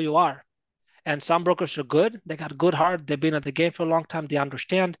at you who you are. And some brokers are good. They got a good heart. They've been at the game for a long time. They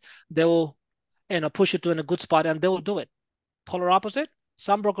understand. They will, push you to in a good spot and they will do it. Polar opposite,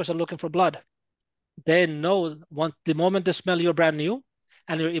 some brokers are looking for blood. They know once the moment they smell you're brand new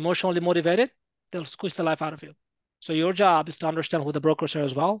and you're emotionally motivated, they'll squeeze the life out of you. So your job is to understand who the brokers are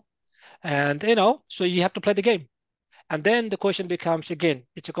as well. And so you have to play the game. And then the question becomes again,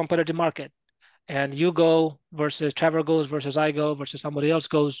 it's a competitive market. And you go versus Trevor goes versus I go versus somebody else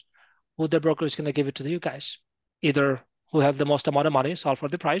goes, who the broker is going to give it to you guys. Either who has the most amount of money, solve for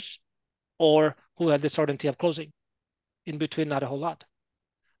the price, or who has the certainty of closing. In between, not a whole lot,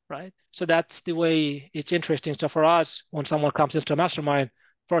 right? So that's the way it's interesting. So for us, when someone comes into a mastermind,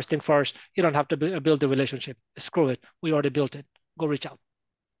 first thing first, you don't have to build the relationship. Screw it. We already built it. Go reach out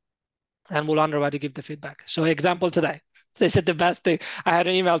and we'll underwrite to give the feedback. So example today, they said the best thing. I had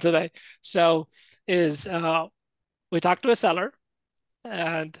an email today. So is we talked to a seller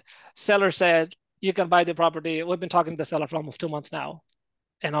and seller said, you can buy the property. We've been talking to the seller for almost 2 months now.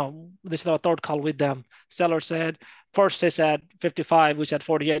 And this is our third call with them. Seller said, first they said 55, we said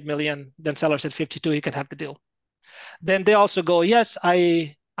 48 million. Then seller said 52, you can have the deal. Then they also go, yes,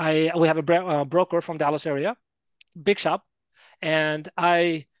 we have a broker from Dallas area, big shop, and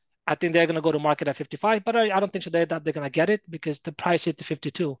I think they're going to go to market at 55, but I don't think so that they're going to get it because the price is to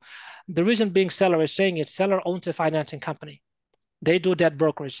 52. The reason being seller is saying it, seller owns a financing company. They do debt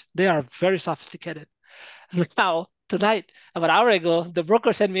brokerage. They are very sophisticated. Now, tonight, about an hour ago, the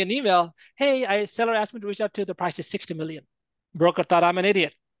broker sent me an email. Hey, seller asked me to reach out to the price is 60 million. Broker thought I'm an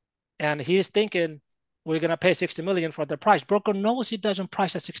idiot. And he's thinking we're gonna pay 60 million for the price. Broker knows he doesn't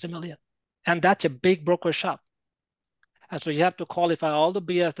price at 60 million. And that's a big broker shop. And so you have to qualify all the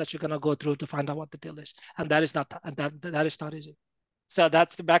BS that you're gonna go through to find out what the deal is. And that is not easy. So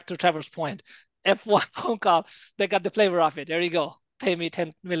that's back to Trevor's point. F1 phone call, they got the flavor of it. There you go. Pay me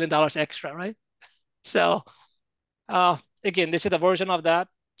 $10 million extra, right? So again, this is a version of that.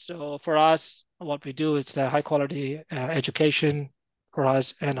 So for us, what we do is the high quality education for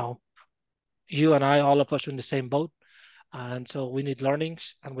us. You and I, all of us are in the same boat. And so we need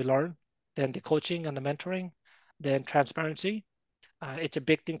learnings and we learn. Then the coaching and the mentoring, then transparency. It's a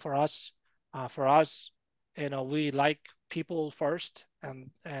big thing for us. For us, we like people first, and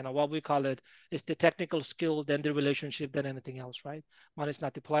what we call it is the technical skill, then the relationship, then anything else, right? One is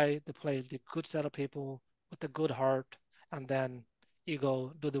not the play. The play is the good set of people with a good heart, and then you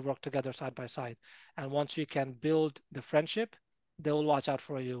go do the work together side by side. And once you can build the friendship, they will watch out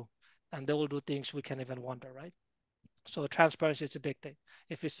for you, and they will do things we can't even wonder, right? So transparency is a big thing.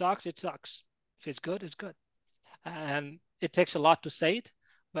 If it sucks, it sucks. If it's good, it's good. And it takes a lot to say it,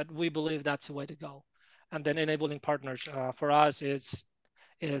 but we believe that's the way to go. And then enabling partners for us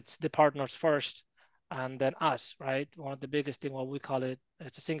it's the partners first and then us, right? One of the biggest thing, what we call it,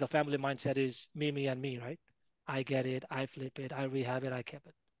 it's a single family mindset is me, me, and me, right? I get it, I flip it, I rehab it, I keep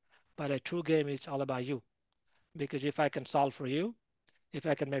it. But a true game is all about you because if I can solve for you, if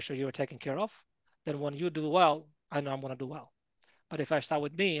I can make sure you're taken care of, then when you do well, I know I'm going to do well. But if I start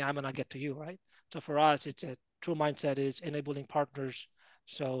with me, I'm going to get to you, right? So for us, it's a true mindset is enabling partners.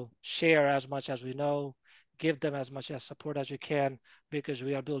 So share as much as we know, give them as much as support as you can, because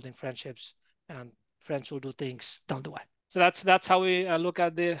we are building friendships, and friends will do things down the way. So that's how we look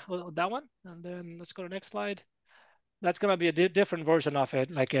at the that one. And then let's go to the next slide. That's going to be a different version of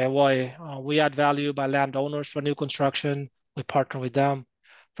it. Like why we add value by landowners for new construction. We partner with them.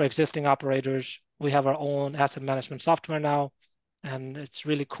 For existing operators, we have our own asset management software now, and it's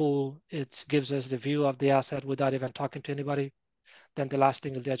really cool. It gives us the view of the asset without even talking to anybody. Then the last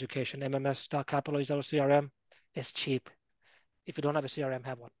thing is the education. MMS Capital is our CRM. It's cheap. If you don't have a CRM,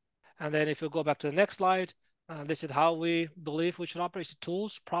 have one. And then if you go back to the next slide, this is how we believe we should operate: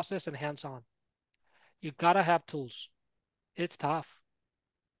 tools, process, and hands-on. You gotta have tools. It's tough.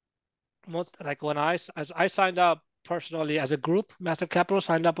 Most like when as I signed up personally as a group, Massive Capital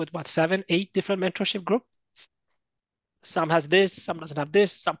signed up with what, 7, 8 different mentorship group. Some has this, some doesn't have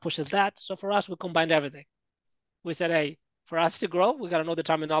this, some pushes that. So for us, we combined everything. We said, hey, for us to grow, we got to know the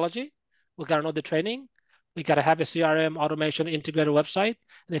terminology, we got to know the training, we got to have a CRM automation integrated website.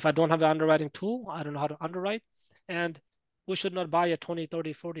 And if I don't have an underwriting tool, I don't know how to underwrite. And we should not buy a 20,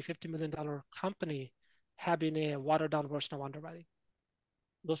 30, 40, $50 million company having a watered down version of underwriting.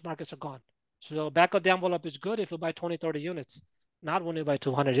 Those markets are gone. So back of the envelope is good if you buy 20, 30 units, not when you buy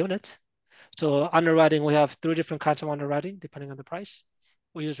 200 units. So underwriting, we have 3 different kinds of underwriting depending on the price.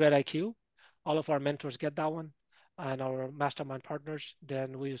 We use Red IQ. All of our mentors get that one, and our mastermind partners.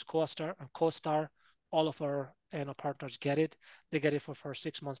 Then we use CoStar. CoStar. All of our partners get it. They get it for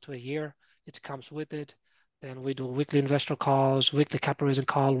 6 months to a year. It comes with it. Then we do weekly investor calls, weekly capital raising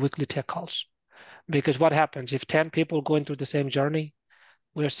call, weekly tech calls. Because what happens if 10 people going through the same journey?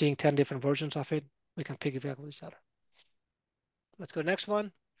 We're seeing 10 different versions of it. We can piggyback with each other. Let's go next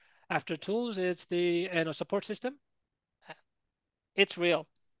one. After tools, it's the support system. It's real.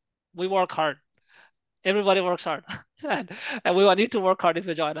 We work hard. Everybody works hard. and we want you to work hard if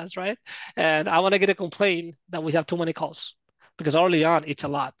you join us, right? And I want to get a complaint that we have too many calls because early on, it's a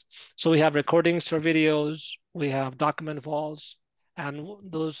lot. So we have recordings for videos, we have document vaults, and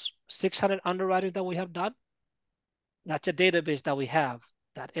those 600 underwriting that we have done, that's a database that we have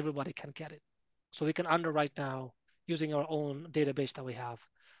that everybody can get it. So we can underwrite now using our own database that we have.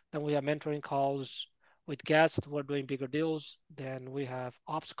 Then we have mentoring calls with guests. We're doing bigger deals. Then we have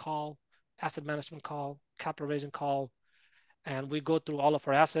ops call, asset management call, capital raising call, and we go through all of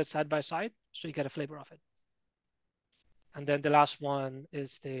our assets side by side, so you get a flavor of it. And then the last one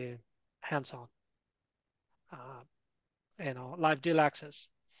is the hands-on, uh, live deal access.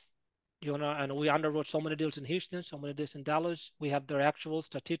 And we underwrote so many deals in Houston, so many deals in Dallas. We have their actuals,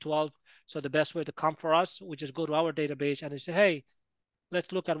 the T12. So the best way to come for us, we just go to our database and we say, hey,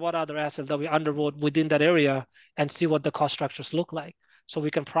 let's look at what other assets that we underwrote within that area and see what the cost structures look like. So we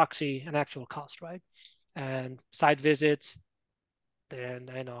can proxy an actual cost, right? And site visits, then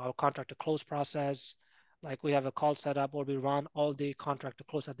our contract to close process. Like we have a call set up where we run all the contract to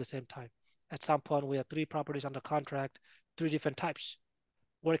close at the same time. At some point, we have 3 properties under contract, 3 different types.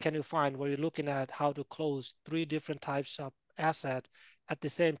 Where can you find where you're looking at how to close 3 different types of asset at the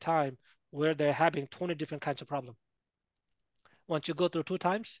same time where they're having 20 different kinds of problem? Once you go through 2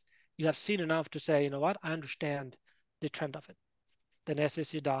 times, you have seen enough to say, you know what, I understand the trend of it, then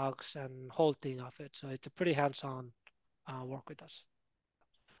SEC docs and whole thing of it. So it's a pretty hands-on work with us.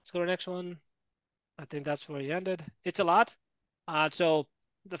 Let's go to the next one. I think that's where he ended. It's a lot. So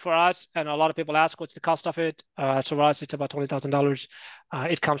for us, and a lot of people ask, what's the cost of it? So for us, it's about $20,000.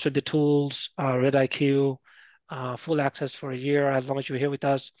 It comes with the tools, Red IQ, full access for a year as long as you're here with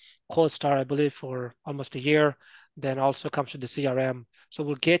us. CoStar, I believe, for almost a year. Then also comes with the CRM. So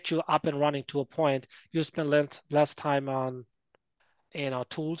we'll get you up and running to a point. You spend less time on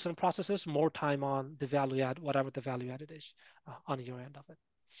tools and processes, more time on the value add, whatever the value added is on your end of it.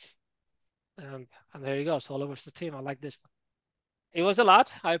 And there you go. So all over the team. I like this one. It was a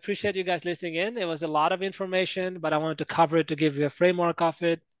lot. I appreciate you guys listening in. It was a lot of information, but I wanted to cover it to give you a framework of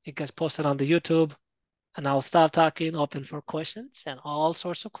it. It gets posted on the YouTube, and I'll stop talking, open for questions and all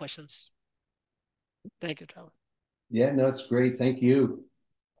sorts of questions. Thank you, Trevor. Yeah, no, it's great. Thank you.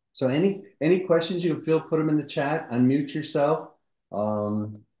 So any questions you feel, put them in the chat, unmute yourself.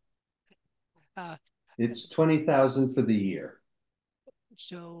 Um, Uh, it's 20,000 for the year.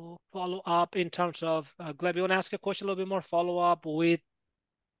 so follow up in terms of Gleb, you want to ask a question a little bit more? Follow up with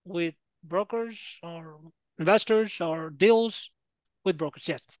brokers or investors or deals with brokers?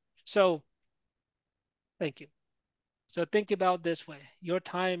 Yes. So thank you. So think about this way. Your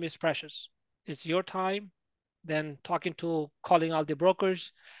time is precious. It's your time. then calling all the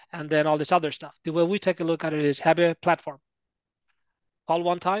brokers, and then all this other stuff. The way we take a look at it is have a platform. Call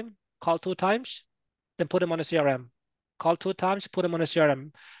one time, call two times, then put them on a CRM. Call two times, put them on a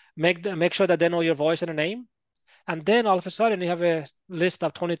CRM. Make sure that they know your voice and a name. And then all of a sudden you have a list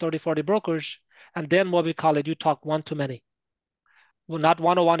of 20, 30, 40 brokers. And then what we call it, you talk one to many. Well, not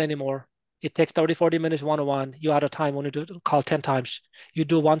one-on-one anymore. It takes 30, 40 minutes one-on-one. You out of time when you do call 10 times. You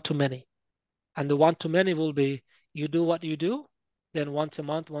do one to many. And the one to many will be you do what you do, then once a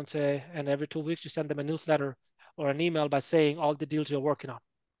month, and every 2 weeks, you send them a newsletter or an email by saying all the deals you're working on.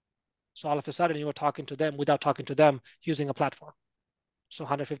 So all of a sudden, you are talking to them without talking to them using a platform. So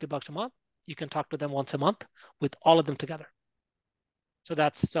 $150 a month, you can talk to them once a month with all of them together.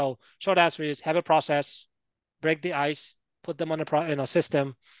 So short answer is have a process, break the ice, put them on a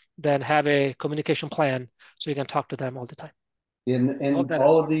system, then have a communication plan so you can talk to them all the time. I hope And that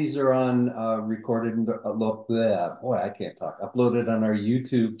all of answered. these are on recorded and boy, I can't talk. Uploaded on our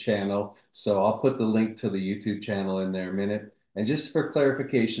YouTube channel. So I'll put the link to the YouTube channel in there in a minute. And just for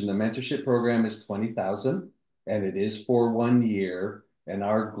clarification, the mentorship program is 20,000 and it is for 1 year. And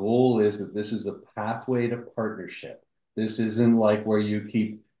our goal is that this is a pathway to partnership. This isn't like where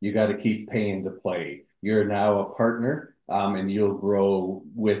you got to keep paying to play. You're now a partner, and you'll grow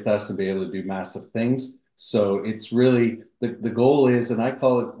with us and be able to do massive things. So it's really the goal is, and I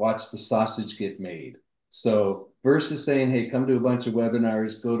call it watch the sausage get made. So versus saying, hey, come to a bunch of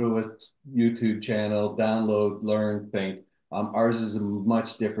webinars, go to a YouTube channel, download, learn, think. Ours is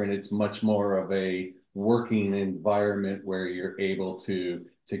much different. It's much more of a working environment where you're able to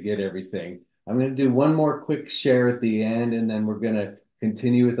get everything. I'm going to do one more quick share at the end, and then we're going to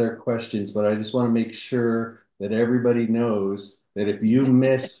continue with our questions. But I just want to make sure that everybody knows that if you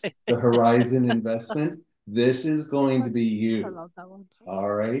miss the Horizon investment, this is going to be I you. love that one.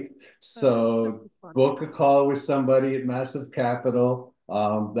 All right. This So is funny. book a call with somebody at Massive Capital.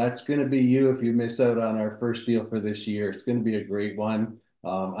 That's going to be you if you miss out on our first deal for this year. It's going to be a great one.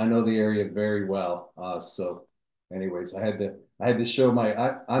 I know the area very well. So anyways, I had to show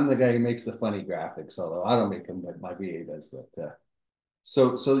I'm the guy who makes the funny graphics, although I don't make them, but my VA does that.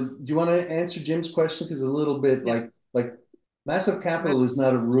 So do you want to answer Jim's question? Because a little bit Yeah. like Massive Right. Capital is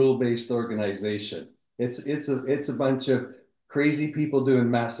not a rule-based organization. It's a bunch of crazy people doing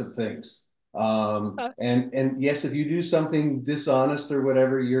massive things. Uh, And yes, if you do something dishonest or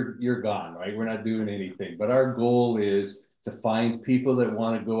whatever, you're gone, right? We're not doing anything. But our goal is to find people that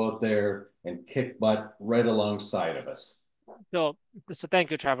want to go out there and kick butt right alongside of us. So, so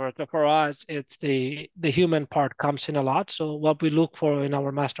thank you, Trevor. So for us, it's the human part comes in a lot. So what we look for in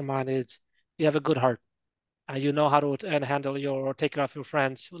our mastermind is you have a good heart. You know how to and handle your take care of your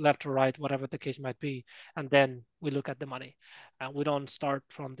friends left or right, whatever the case might be. And then we look at the money. We don't start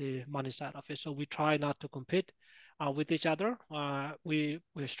from the money side of it. So we try not to compete with each other. We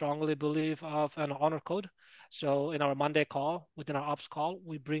strongly believe of an honor code. So in our Monday call, within our ops call,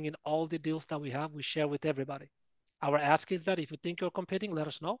 we bring in all the deals that we have. We share with everybody. Our ask is that if you think you're competing, let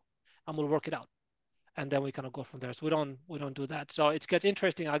us know, and we'll work it out. And then we kind of go from there. So we don't do that. So it gets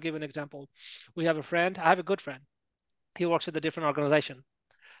interesting. I'll give an example. We have a friend. I have a good friend. He works at a different organization.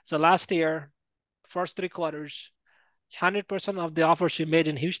 So last year, first 3 quarters, 100% of the offers he made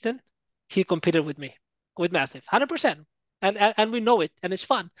in Houston, he competed with me, with Massive, 100%. And we know it, and it's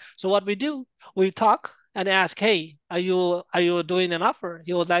fun. So what we do, we talk and ask, hey, are you doing an offer?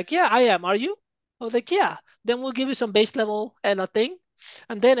 He was like, yeah, I am. Are you? I was like, yeah. Then we'll give you some base level and a thing.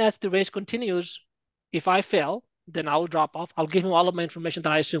 And then as the race continues, if I fail, then I'll drop off. I'll give him all of my information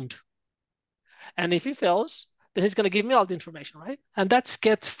that I assumed. And if he fails, then he's going to give me all the information, right? And that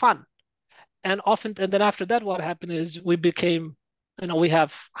gets fun. And then after that, what happened is we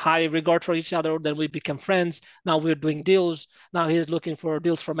have high regard for each other. Then we become friends. Now we're doing deals. Now he's looking for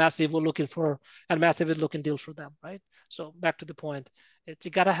deals for Massive. And Massive is looking deals for them, right? So back to the point, it's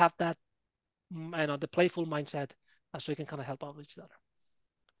you gotta have that, the playful mindset, so you can kind of help out each other.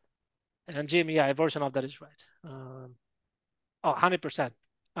 And Jim, yeah, a version of that is right. 100%,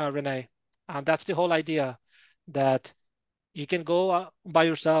 Renee. And that's the whole idea that you can go by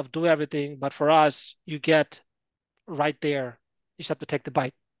yourself, do everything, but for us, you get right there. You just have to take the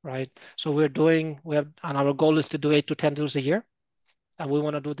bite, right? So and our goal is to do 8 to 10 deals a year, and we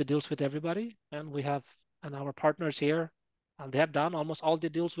want to do the deals with everybody. And our partners here, and they have done almost all the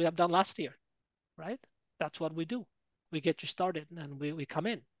deals we have done last year, right? That's what we do. We get you started, and we come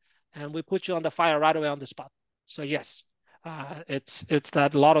in, and we put you on the fire right away on the spot. So yes, it's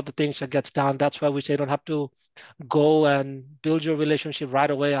that a lot of the things that gets done. That's why we say you don't have to go and build your relationship right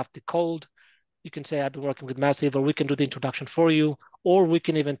away off the cold. You can say, I've been working with Massive, or we can do the introduction for you, or we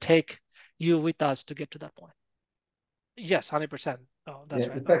can even take you with us to get to that point. Yes, 100%. Oh, Yeah. that's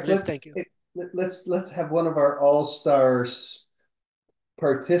right. In Oh, fact, Liz, thank you. let's have one of our all-stars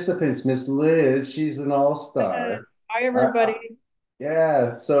participants, Miss Liz. She's an all-star. Hi, Uh, everybody.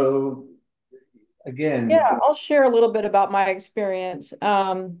 yeah. So Yeah, again, I'll share a little bit about my experience.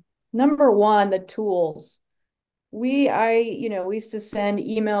 Number one, the tools. We used to send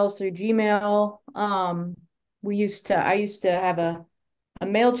emails through Gmail. I used to have a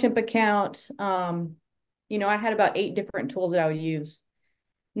MailChimp account. I had about 8 different tools that I would use.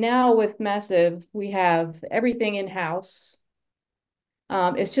 Now with Massive, we have everything in-house.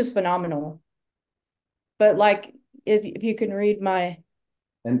 It's just phenomenal. But like, if you can read my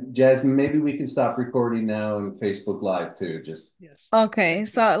and Jasmine, maybe we can stop recording now and Facebook Live too. Just Yes. Okay, Thank you.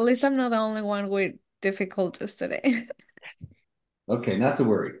 so at least I'm not the only one with difficulties today. okay, not to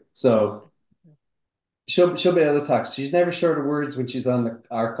worry. So she'll be able to talk. She's never short of words when she's on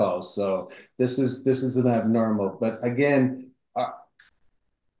our calls. So this is an abnormal. But again,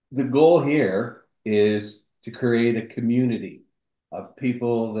 the goal here is to create a community of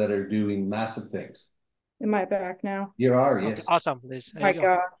people that are doing massive things. Am I back now? You are, Okay, yes. awesome, Liz. There My you go.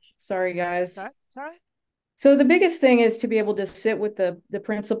 gosh. Sorry, It's all guys. right. It's all right. So the biggest thing is to be able to sit with the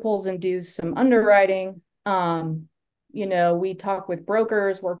principals and do some underwriting. We talk with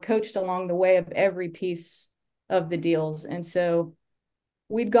brokers, we're coached along the way of every piece of the deals. And so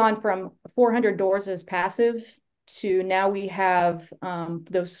we've gone from 400 doors as passive to now we have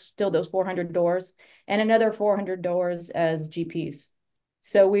those 400 doors and another 400 doors as GPs.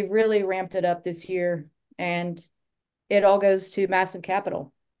 So we've really ramped it up this year, and it all goes to massive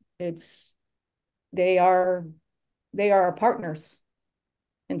capital. It's they are they are our partners.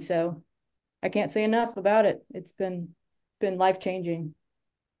 And so I can't say enough about it. It's been life-changing.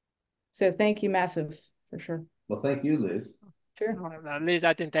 So thank you, Massive, for sure. Well, thank you, Liz. Sure. Liz,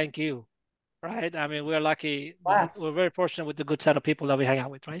 I think thank you. Right? I mean, we're lucky that Blast. we're very fortunate with the good set of people that we hang out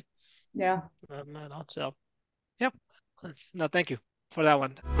with, right? Yeah. So, yep. No, thank you for that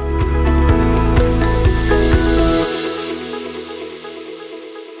one.